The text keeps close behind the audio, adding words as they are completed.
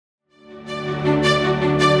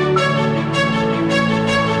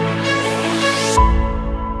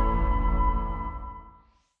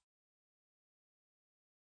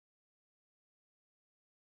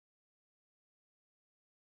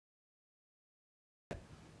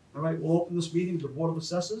All right, we'll open this meeting to the Board of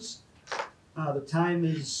Assessors. The time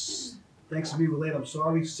is, thanks to me, we're late, I'm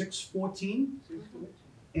sorry, 6:14.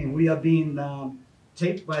 And we are being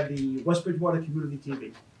taped by the West Bridgewater Community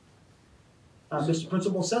TV. Mr.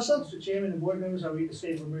 Principal Assessor? Mr. Chairman and board members, I'll read the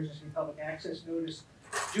state of emergency public access notice.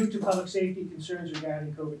 Due to public safety concerns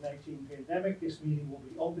regarding COVID-19 pandemic, this meeting will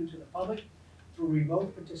be open to the public through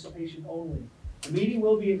remote participation only. The meeting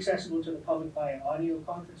will be accessible to the public via audio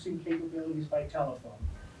conferencing capabilities by telephone.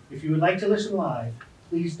 If you would like to listen live,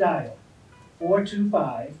 please dial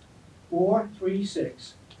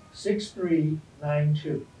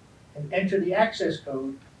 425-436-6392 and enter the access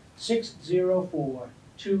code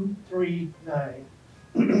 604239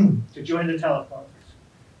 to join the teleconference.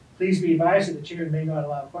 Please be advised that the chair may not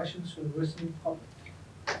allow questions from the listening public.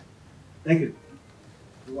 Thank you.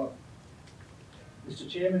 You're welcome. Mr.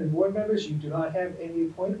 Chairman and board members, you do not have any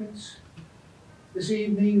appointments this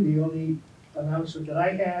evening. The only announcement that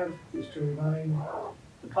I have is to remind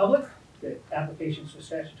the public that applications for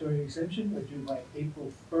statutory exemption are due by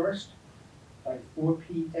April 1st by 4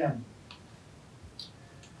 p.m.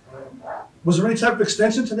 Was there any type of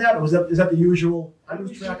extension to that, or is that the usual? I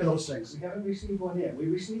lose track of those things. We haven't received one yet. We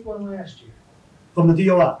received one last year From the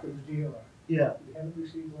DOR? from the DOR. Yeah. We haven't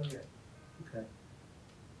received one yet. Okay.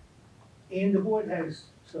 And the board has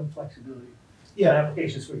some flexibility. Yeah.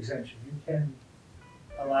 Applications for exemption. You can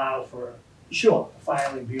allow for Sure.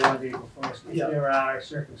 filing beyond April 1st if Yeah. there are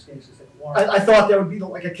circumstances that warrant. I thought that would be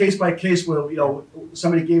like a case by case where,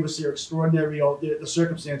 somebody gave us their extraordinary, the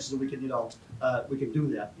circumstances, and we can, we can do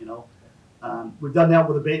that, We've done that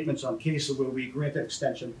with abatements on cases where we grant an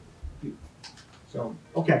extension. So,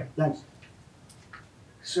 okay, thanks.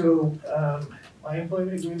 So, my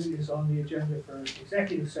employment agreement is on the agenda for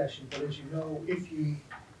executive session, but as you know, if you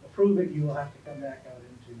approve it, you will have to come back out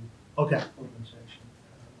into Okay. open session.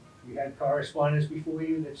 We had correspondence before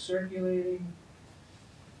you that's circulating,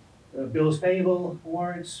 bills payable,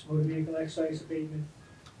 warrants, motor vehicle excise abatement,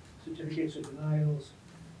 certificates of denials,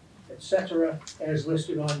 etc., as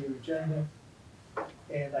listed on your agenda.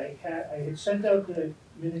 And I had sent out the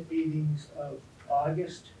minute meetings of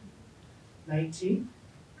August 19th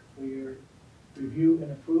for your review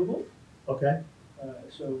and approval. Okay.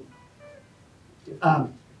 So if the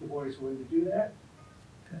board is willing to do that.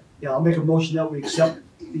 Yeah, I'll make a motion that we accept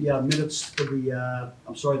the minutes for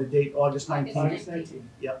the date, August 19th. August 19th.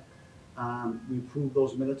 Yep. We approve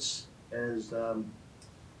those minutes as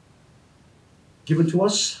given to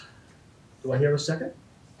us. Do I hear a second?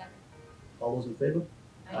 Second. All those in favor?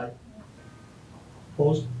 Aye.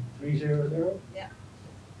 Opposed? 300. Yeah.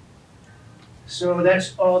 So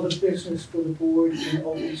that's all the business for the board in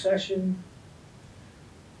open session.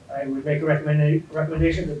 I would make a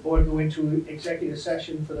recommendation that the board go into executive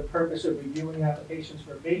session for the purpose of reviewing applications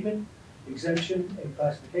for abatement, exemption, and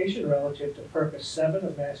classification relative to Purpose 7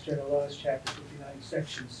 of Mass General Laws, Chapter 59,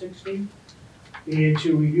 Section 60, and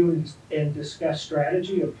to review and discuss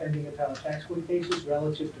strategy of pending appellate tax court cases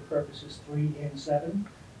relative to Purposes 3 and 7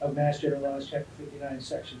 of Mass General Laws, Chapter 59,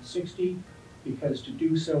 Section 60, because to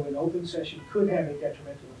do so in open session could have a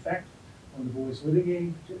detrimental effect on the board's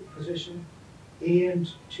litigating position,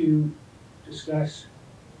 and to discuss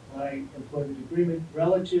my employment agreement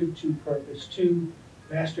relative to Purpose 2,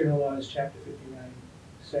 Mass General Laws, Chapter 59,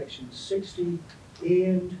 Section 60,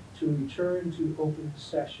 and to return to open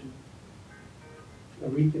session,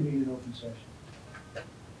 reconvene in open session.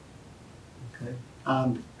 Okay.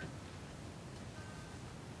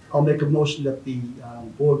 I'll make a motion that the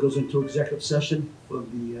board goes into executive session for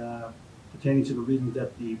the pertaining to the reason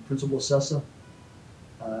that the principal assessor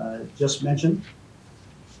just mentioned.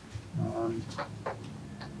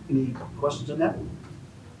 Any questions on that?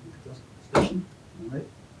 Discussion? All right.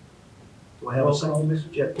 Do I have a Roll second? call,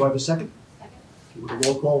 Mr. Yeah, do I have a second? Second. With a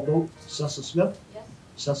roll call vote, Assessor Smith, Yes.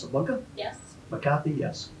 Assessor Bunker, Yes. McCarthy,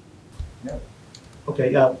 yes. Yep.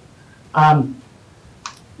 Okay, we'll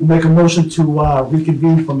make a motion to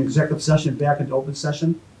reconvene from executive session back into open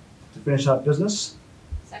session to finish our business.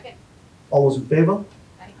 Second. All those in favor?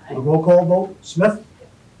 Aye. With a roll call vote, Smith, Yes.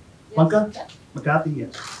 Bunker? Yes. McCarthy,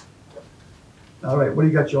 yes. All right, what do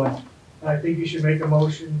you got, John? I think you should make a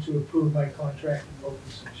motion to approve my contract in open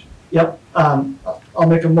session. Yep, I'll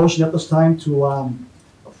make a motion at this time to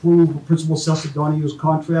approve Principal Assessor Donahue's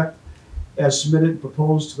contract as submitted and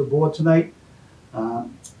proposed to the board tonight.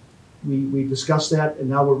 We discussed that, and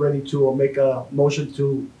now we're ready to make a motion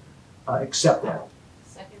to accept that.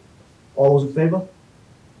 Second. All those in favor?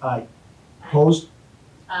 Aye. Opposed?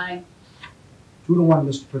 Aye. 2-1,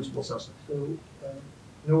 Mr. Principal Assessor. So,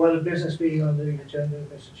 no other business being on the agenda,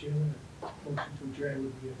 Mr. Chairman, a motion to adjourn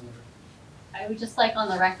would be in order. I would just like on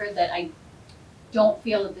the record that I don't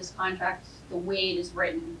feel that this contract, the way it is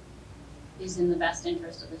written, is in the best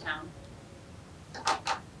interest of the town.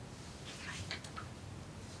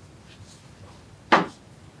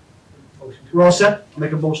 Motion to. We're all set?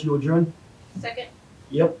 Make a motion to adjourn? Second?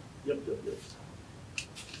 Yep.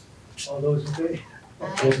 All those in favor?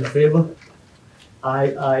 Those in favor?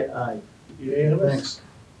 Aye. Unanimous? Thanks.